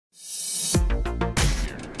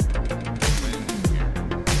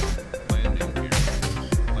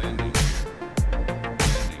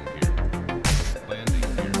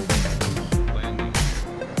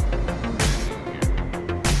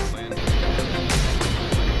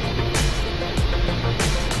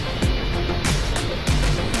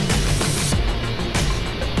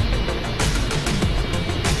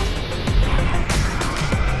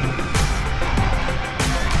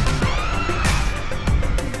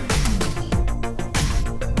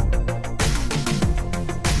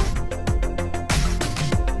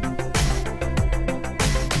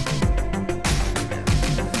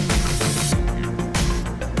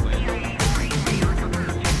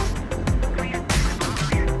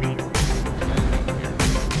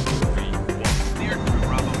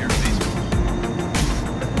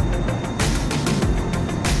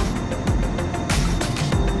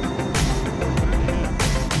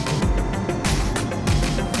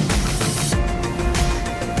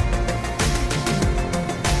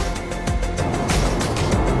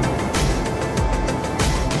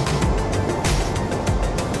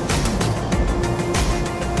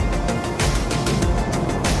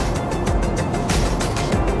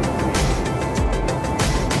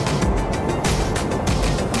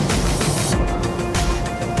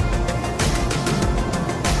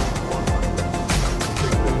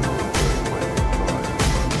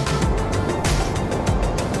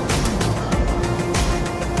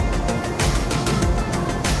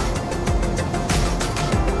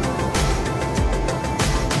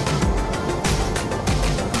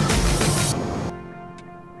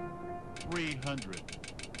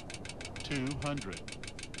200.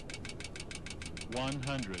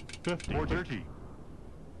 150. 30.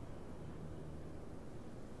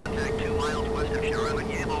 Contact 2 miles west of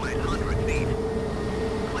Sharon, Airways, 100 feet.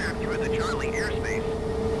 Cleared through the Charlie airspace.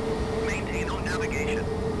 Maintain on navigation.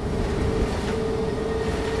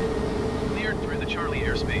 Cleared through the Charlie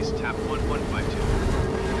airspace, tap 1152.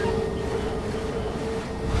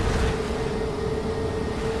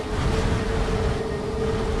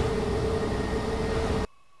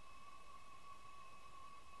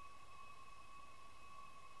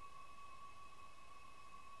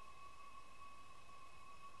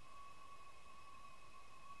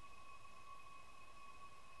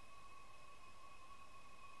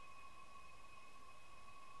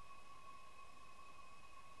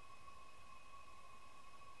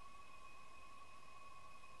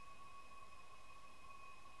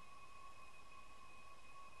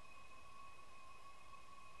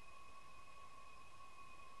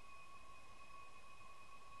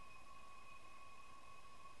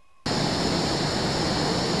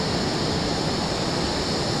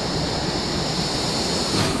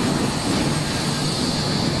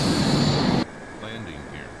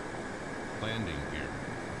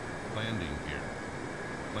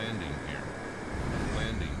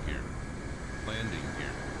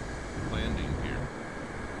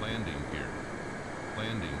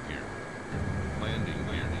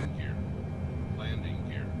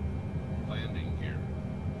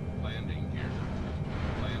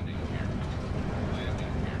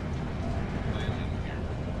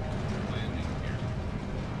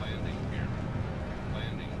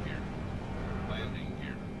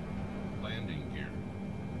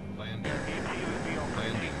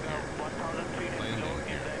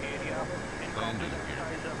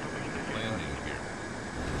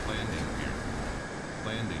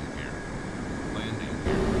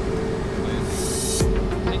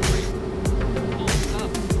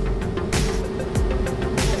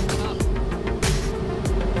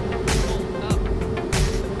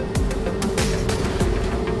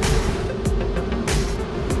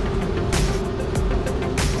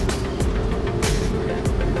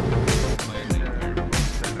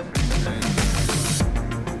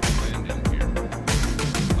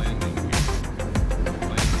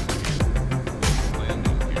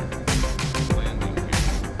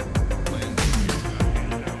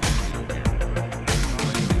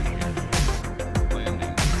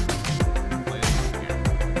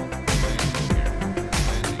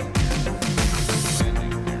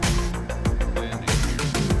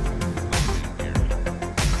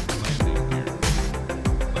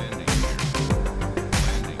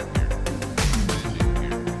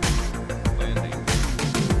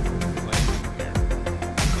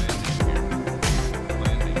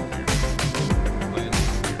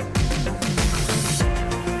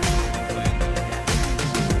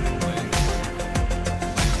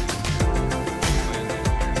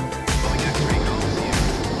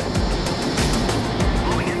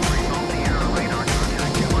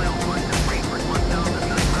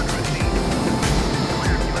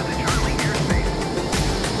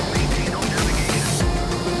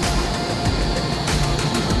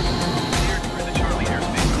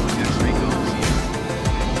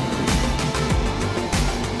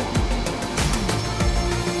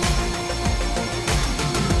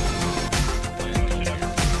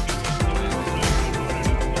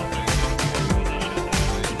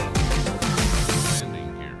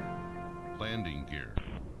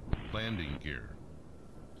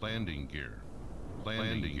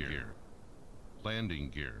 landing gear, landing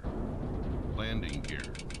gear, landing gear,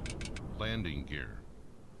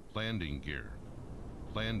 landing gear,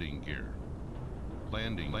 landing gear, landing gear,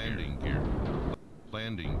 landing gear,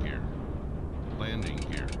 landing gear, landing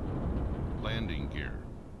gear,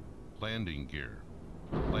 landing gear,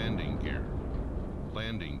 landing gear,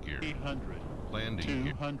 landing gear, 800, landing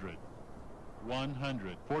gear, 200,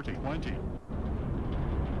 100, 40, 20.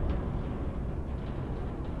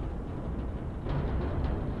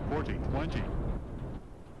 40, 20.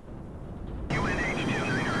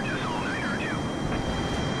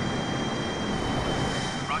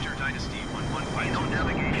 Roger, Dynasty 115. On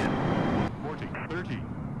navigation. 40, 30.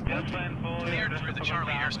 Cleared through the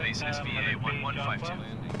Charlie airspace SVA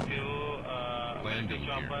 1152. landing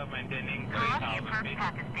gear, Maintaining 3,000 feet.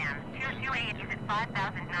 Pakistan. Tier 28 is at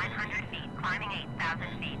 5,900 feet, climbing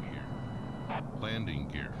 8,000 feet. landing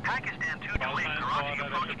gear, Pakistan 228, Karachi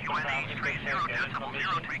approach QNH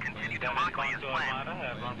 30.03, continue to Mockley as planned.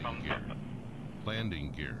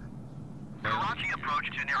 landing gear, Karachi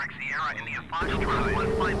approach generic Sierra India Foxtrot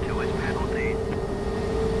 152 is paddle date.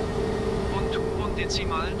 1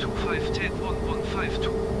 decimal 25 10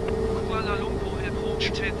 1152. Kuala Lumpur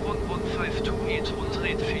approach 10152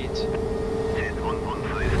 800 feet.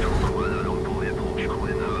 10152 Kuala Lumpur approach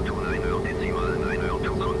coordinate 29 heures décimales 9 heures to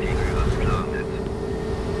continue as planned.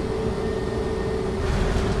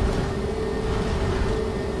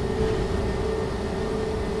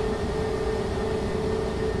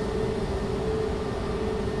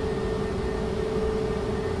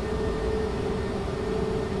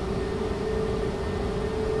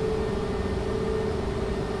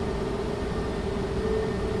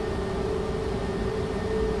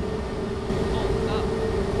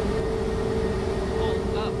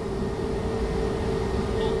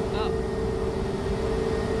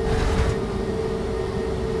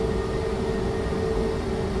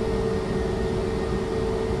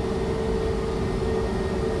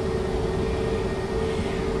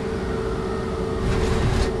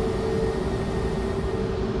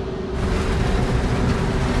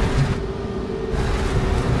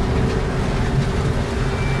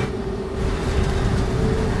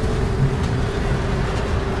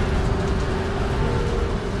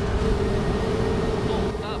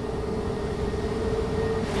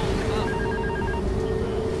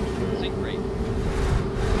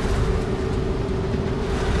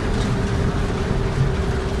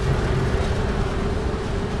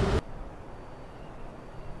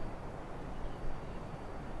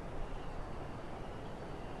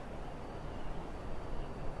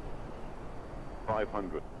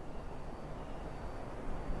 $500,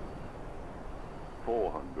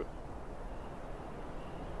 $400,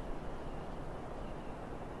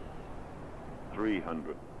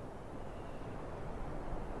 $300,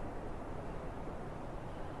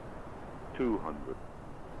 $200,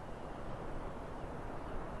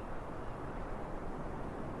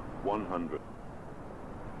 $100,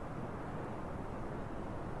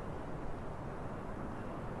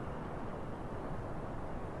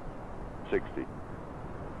 $60,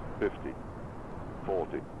 $50,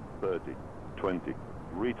 $40, $30, $20,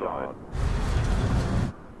 retard.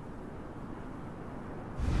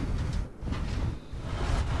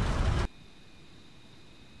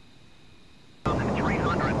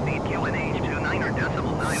 300 feet QNH to 9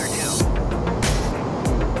 decimal 9 or 2.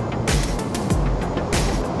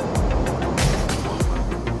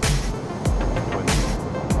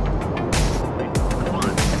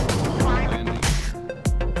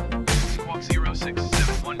 Squawk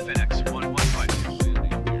 0671 FedEx 1152.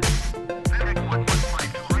 FedEx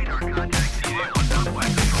 1152 radar contact.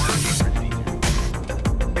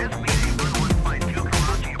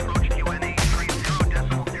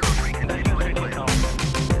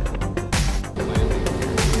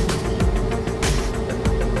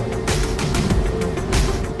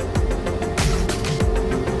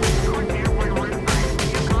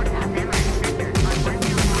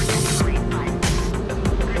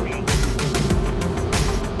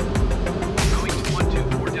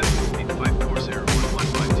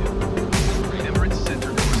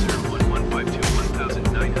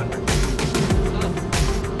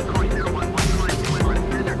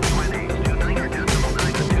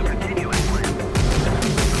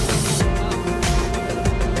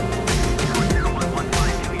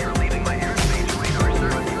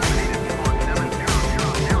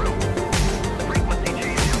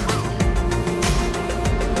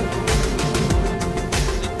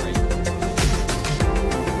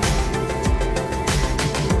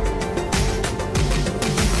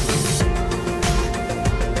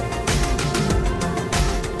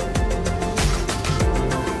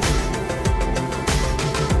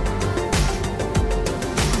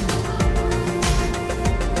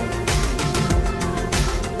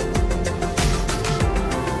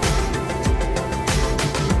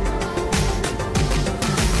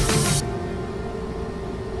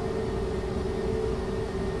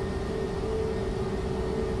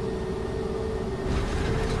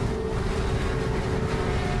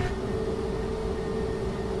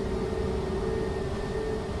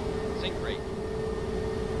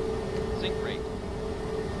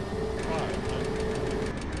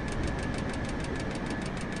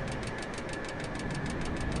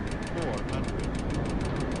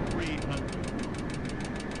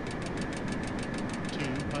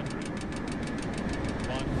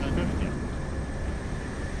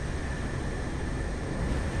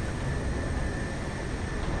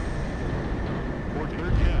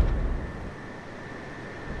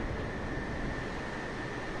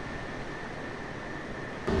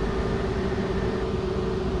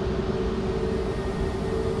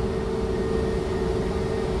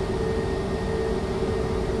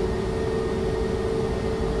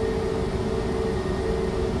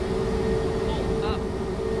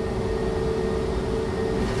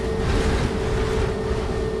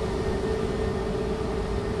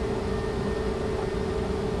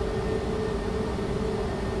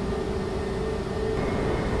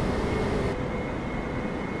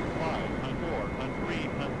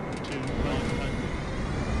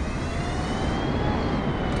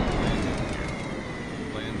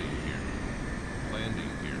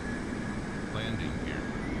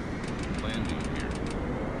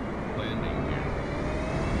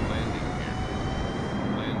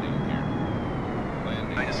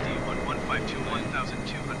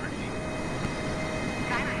 10,200 feet.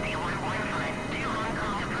 Dynasty 115, 2 Hong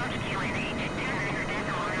Kong approach QNH,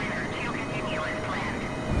 29.9er, to continue as planned.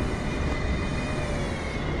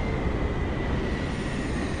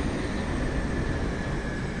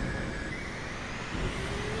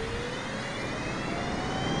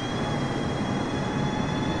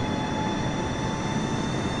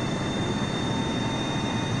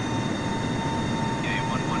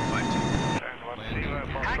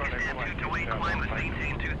 Pakistan 228, climb and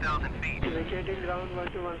maintain 2,000 feet.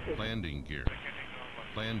 Landing gear.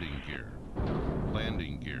 Landing gear.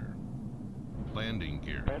 Landing gear. Landing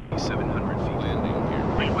gear. 700 feet. Landing gear.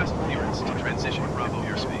 Request clearance to transition Bravo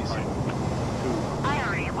airspace.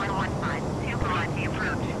 IRA 115, 2 Galati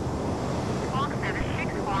approach. Squawk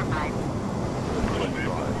 7645.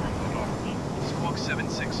 Squawk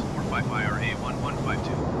 7645 IRA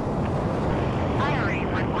 1152. IRA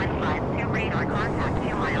 115, 2 radar contact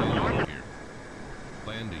 2 miles north of...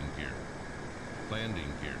 Landing gear.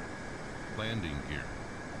 Landing gear. Landing gear.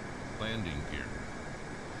 Landing gear.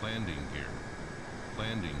 Landing gear.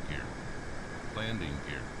 Landing gear. Landing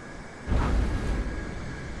gear.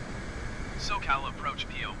 SoCal approach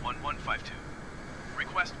PO 1152.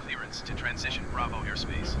 Request clearance to transition Bravo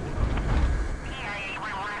airspace. PIA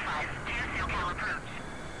 115,